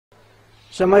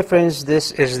So my friends,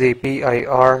 this is the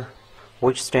PIR,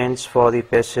 which stands for the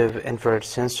passive infrared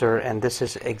sensor, and this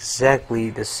is exactly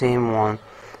the same one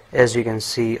as you can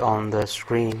see on the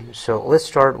screen. So let's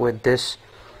start with this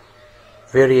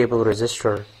variable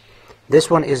resistor. This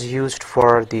one is used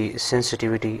for the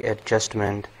sensitivity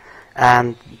adjustment,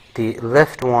 and the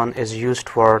left one is used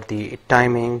for the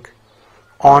timing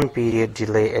on period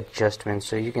delay adjustment.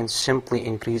 So you can simply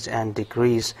increase and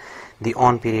decrease the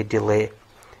on period delay,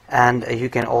 and you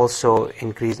can also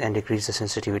increase and decrease the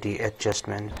sensitivity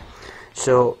adjustment.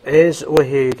 So as over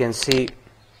here you can see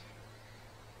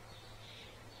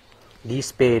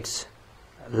these pads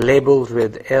labeled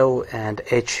with L and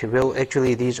H. Well,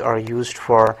 actually these are used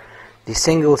for the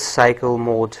single cycle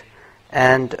mode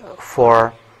and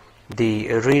for the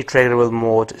retrackable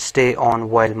mode, stay on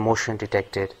while motion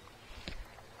detected.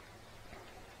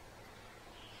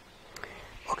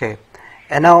 Okay,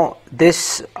 and now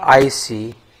this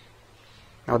IC,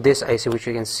 which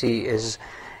you can see is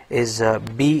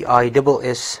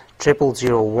BIS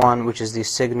 0001, which is the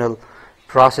signal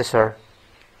processor.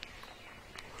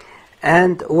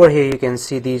 And over here you can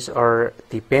see these are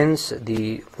the pins.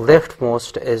 The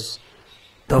leftmost is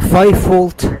the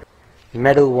 5-volt,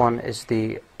 middle one is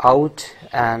the out,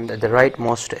 and the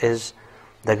rightmost is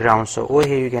the ground. So over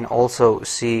here you can also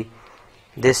see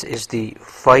this is the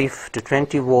 5 to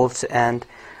 20 volts and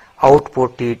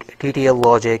output TTL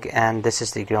logic, and this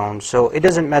is the ground. So it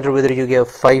doesn't matter whether you give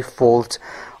 5 volt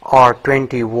or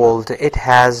 20 volt, it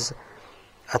has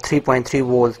a 3.3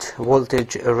 volt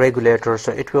voltage regulator,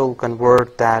 so it will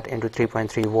convert that into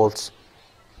 3.3 volts.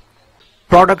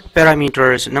 Product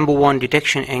parameters: number 1,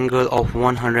 detection angle of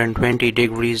 120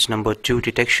 degrees, number 2,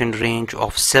 detection range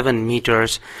of 7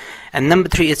 meters, and number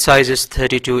 3, its size is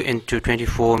 32 into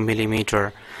 24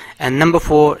 millimeter. And number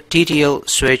 4, TTL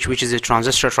switch, which is a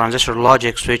transistor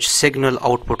logic switch, signal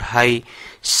output high,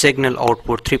 signal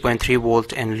output 3.3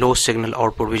 volt, and low signal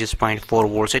output, which is 0.4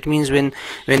 volts. It means when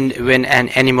an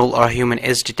animal or human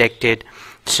is detected,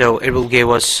 so it will give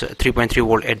us 3.3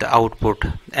 volt at the output,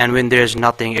 and when there is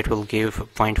nothing, it will give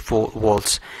 0.4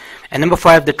 volts. And number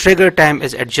 5, the trigger time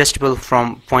is adjustable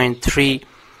from 0.3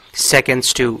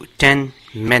 seconds to 10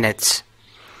 minutes.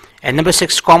 And number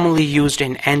 6, commonly used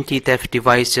in anti-theft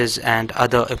devices and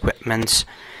other equipments.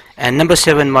 And number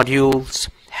 7, modules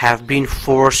have been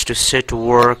forced to set to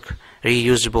work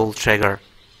reusable trigger.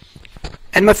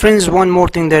 And my friends, one more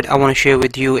thing that I want to share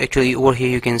with you. Actually over here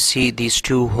you can see these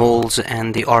 2 holes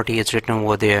and the RT is written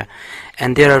over there,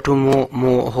 and there are 2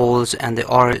 more holes and the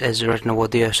R is written over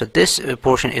there. So this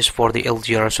portion is for the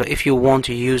LGR. So if you want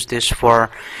to use this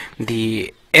for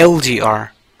the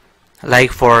LGR,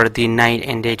 like for the night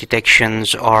and day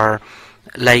detections, or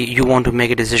like you want to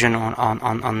make a decision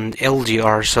on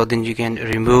LGR, so then you can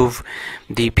remove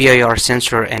the PIR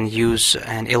sensor and use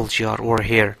an LGR over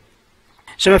here.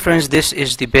 So my friends, this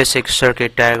is the basic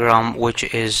circuit diagram, which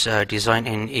is designed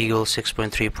in Eagle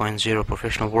 6.3.0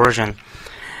 professional version,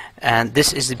 and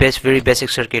this is the very basic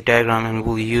circuit diagram, and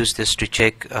we'll use this to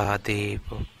check the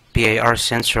PIR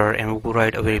sensor, and we'll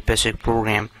write a very basic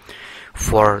program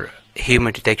for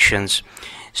human detections.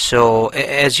 So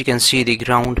as you can see, the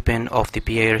ground pin of the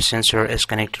PIR sensor is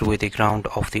connected with the ground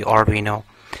of the Arduino,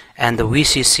 and the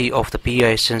VCC of the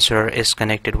PIR sensor is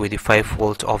connected with the 5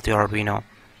 volt of the Arduino,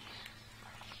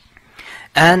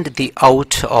 and the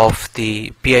out of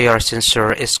the PIR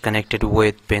sensor is connected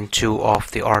with pin 2 of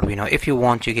the Arduino. If you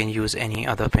want, you can use any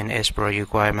other pin as per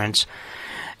requirements.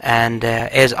 And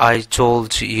as I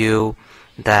told you,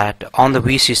 that on the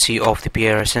VCC of the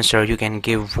PIR sensor you can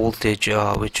give voltage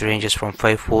which ranges from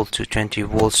 5 volt to 20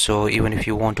 volts. So even if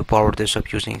you want to power this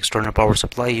up using external power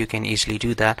supply, you can easily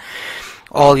do that.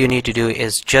 All you need to do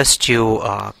is just to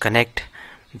connect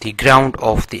the ground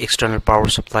of the external power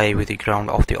supply with the ground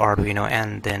of the Arduino,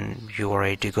 and then you are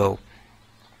ready to go.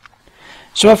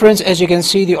 So my friends, as you can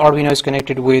see, the Arduino is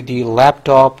connected with the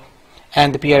laptop,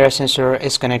 and the PIR sensor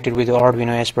is connected with the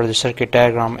Arduino as per the circuit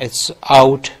diagram. Its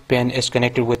out pin is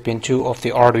connected with pin 2 of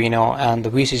the Arduino, and the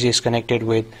VCC is connected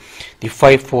with the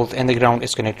 5 volt, and the ground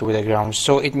is connected with the ground.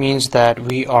 So it means that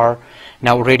we are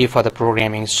now ready for the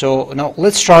programming. So now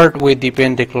let's start with the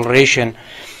pin declaration.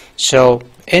 So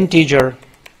integer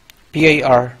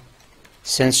PIR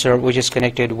sensor, which is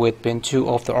connected with pin 2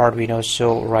 of the Arduino,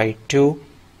 so write 2.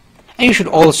 And you should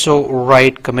also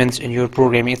write comments in your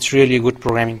programming. It's really good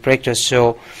programming practice.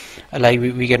 So like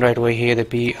we can write over here, the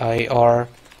PIR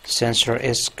sensor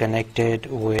is connected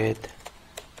with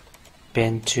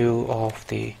pin 2 of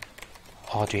the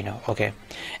Arduino. Okay,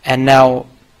 and now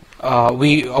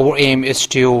our aim is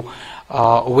to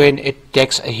when it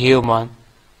detects a human,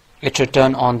 it should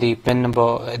turn on the pin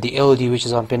number, the LED which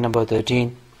is on pin number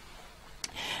 13,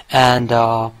 and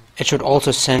it should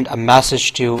also send a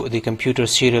message to the computer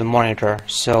serial monitor.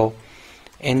 So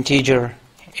integer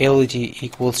LED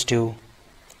equals to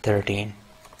 13,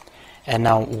 and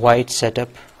now white setup.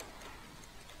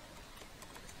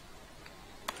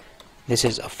 This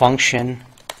is a function,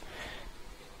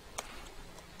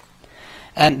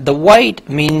 and the white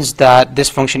means that this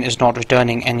function is not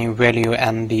returning any value,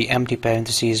 and the empty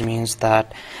parentheses means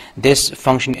that this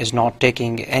function is not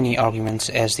taking any arguments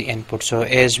as the input. So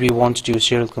as we want to do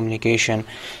serial communication,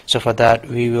 so for that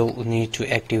we will need to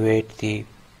activate the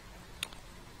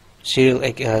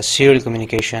serial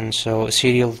communication. So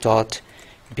serial dot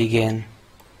begin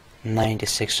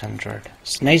 9600.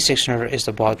 9600 is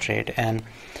the baud rate, and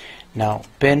now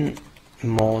pin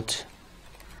mode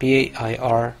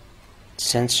PIR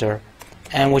sensor,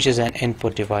 and which is an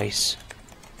input device,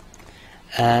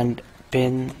 and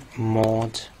pin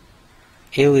mode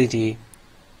LED,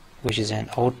 which is an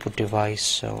output device.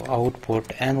 So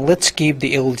output, and let's keep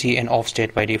the LED in off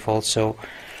state by default. So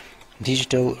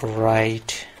digital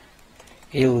write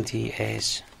LED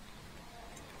as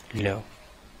low.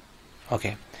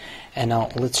 Okay, and now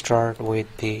let's start with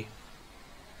the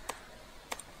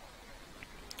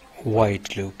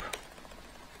white loop.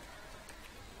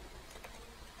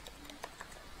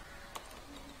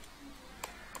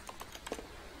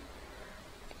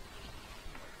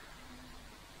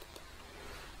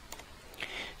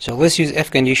 So let's use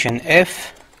if condition.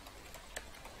 If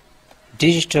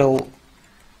digital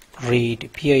read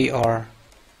PIR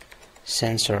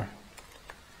sensor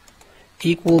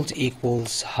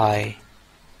equals high,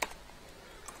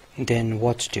 then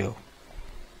what to do?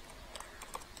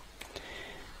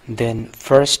 Then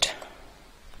first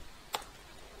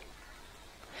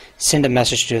send a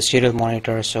message to a serial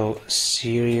monitor. So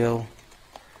serial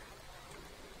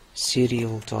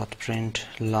dot print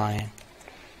line,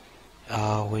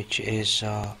 which is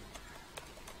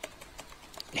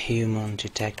human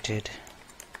detected,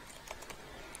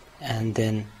 and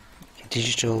then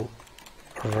digital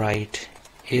write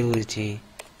LED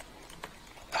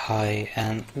high,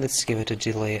 and let's give it a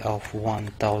delay of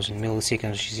 1000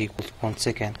 milliseconds, which is equal to 1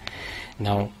 second.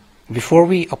 Now before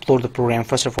we upload the program,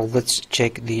 first of all let's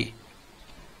check the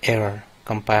error,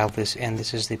 compile this, and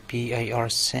this is the PIR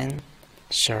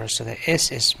sensor, so the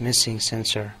S is missing,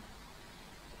 sensor.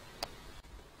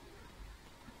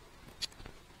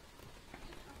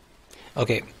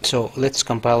 Okay, so let's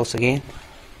compile this again.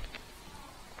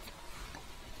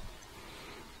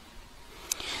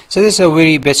 So this is a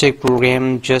very basic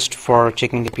program just for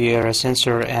checking the PIR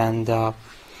sensor, and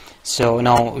so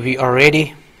now we are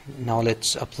ready. Now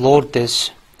let's upload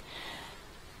this.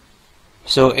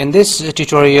 So in this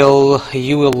tutorial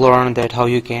you will learn that how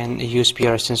you can use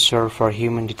PIR sensor for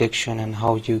human detection and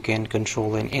how you can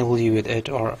control an LED with it.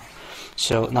 Or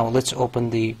so now let's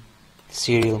open the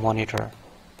serial monitor.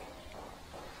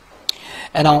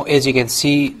 And now as you can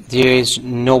see, there is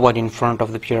nobody in front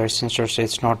of the PIR sensor, so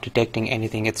it's not detecting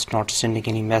anything, it's not sending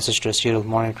any message to a serial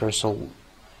monitor. So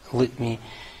let me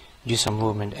do some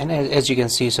movement, and as you can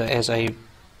see, so as I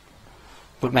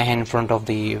put my hand in front of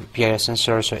the PIR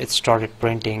sensor, so it started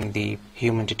printing the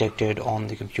human detected on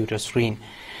the computer screen.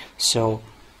 So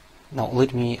now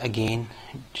let me again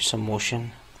do some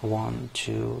motion. 1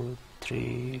 2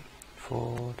 3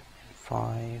 4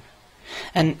 5.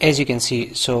 And as you can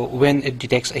see, so when it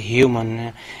detects a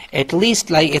human, at least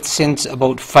like it sends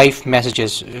about 5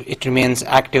 messages. It remains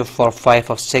active for 5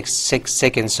 or 6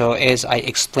 seconds. So as I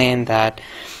explained that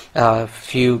a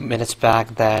few minutes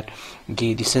back, that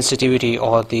the sensitivity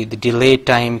or the delay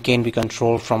time can be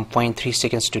controlled from 0.3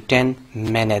 seconds to 10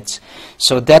 minutes.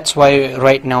 So that's why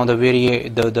right now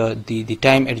the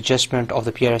time adjustment of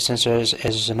the PIR sensors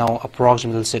is now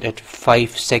approximately set at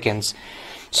 5 seconds.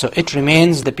 So it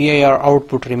remains, the PIR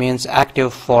output remains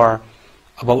active for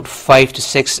about 5 to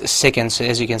 6 seconds,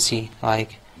 as you can see,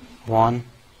 like 1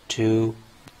 2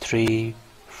 3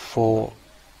 4,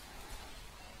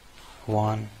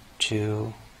 1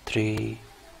 2 3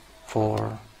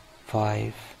 4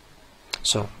 5.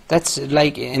 So that's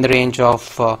like in the range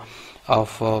of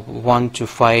 1 to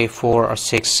 5, 4 or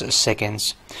 6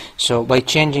 seconds. So by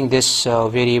changing this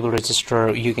variable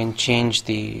register, you can change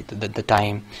the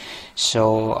time.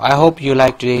 So I hope you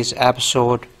like today's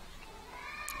episode.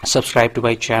 Subscribe to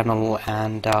my channel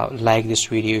and like this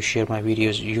video, share my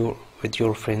videos with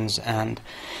your friends, and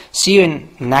see you in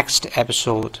next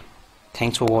episode.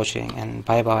 Thanks for watching, and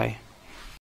bye bye.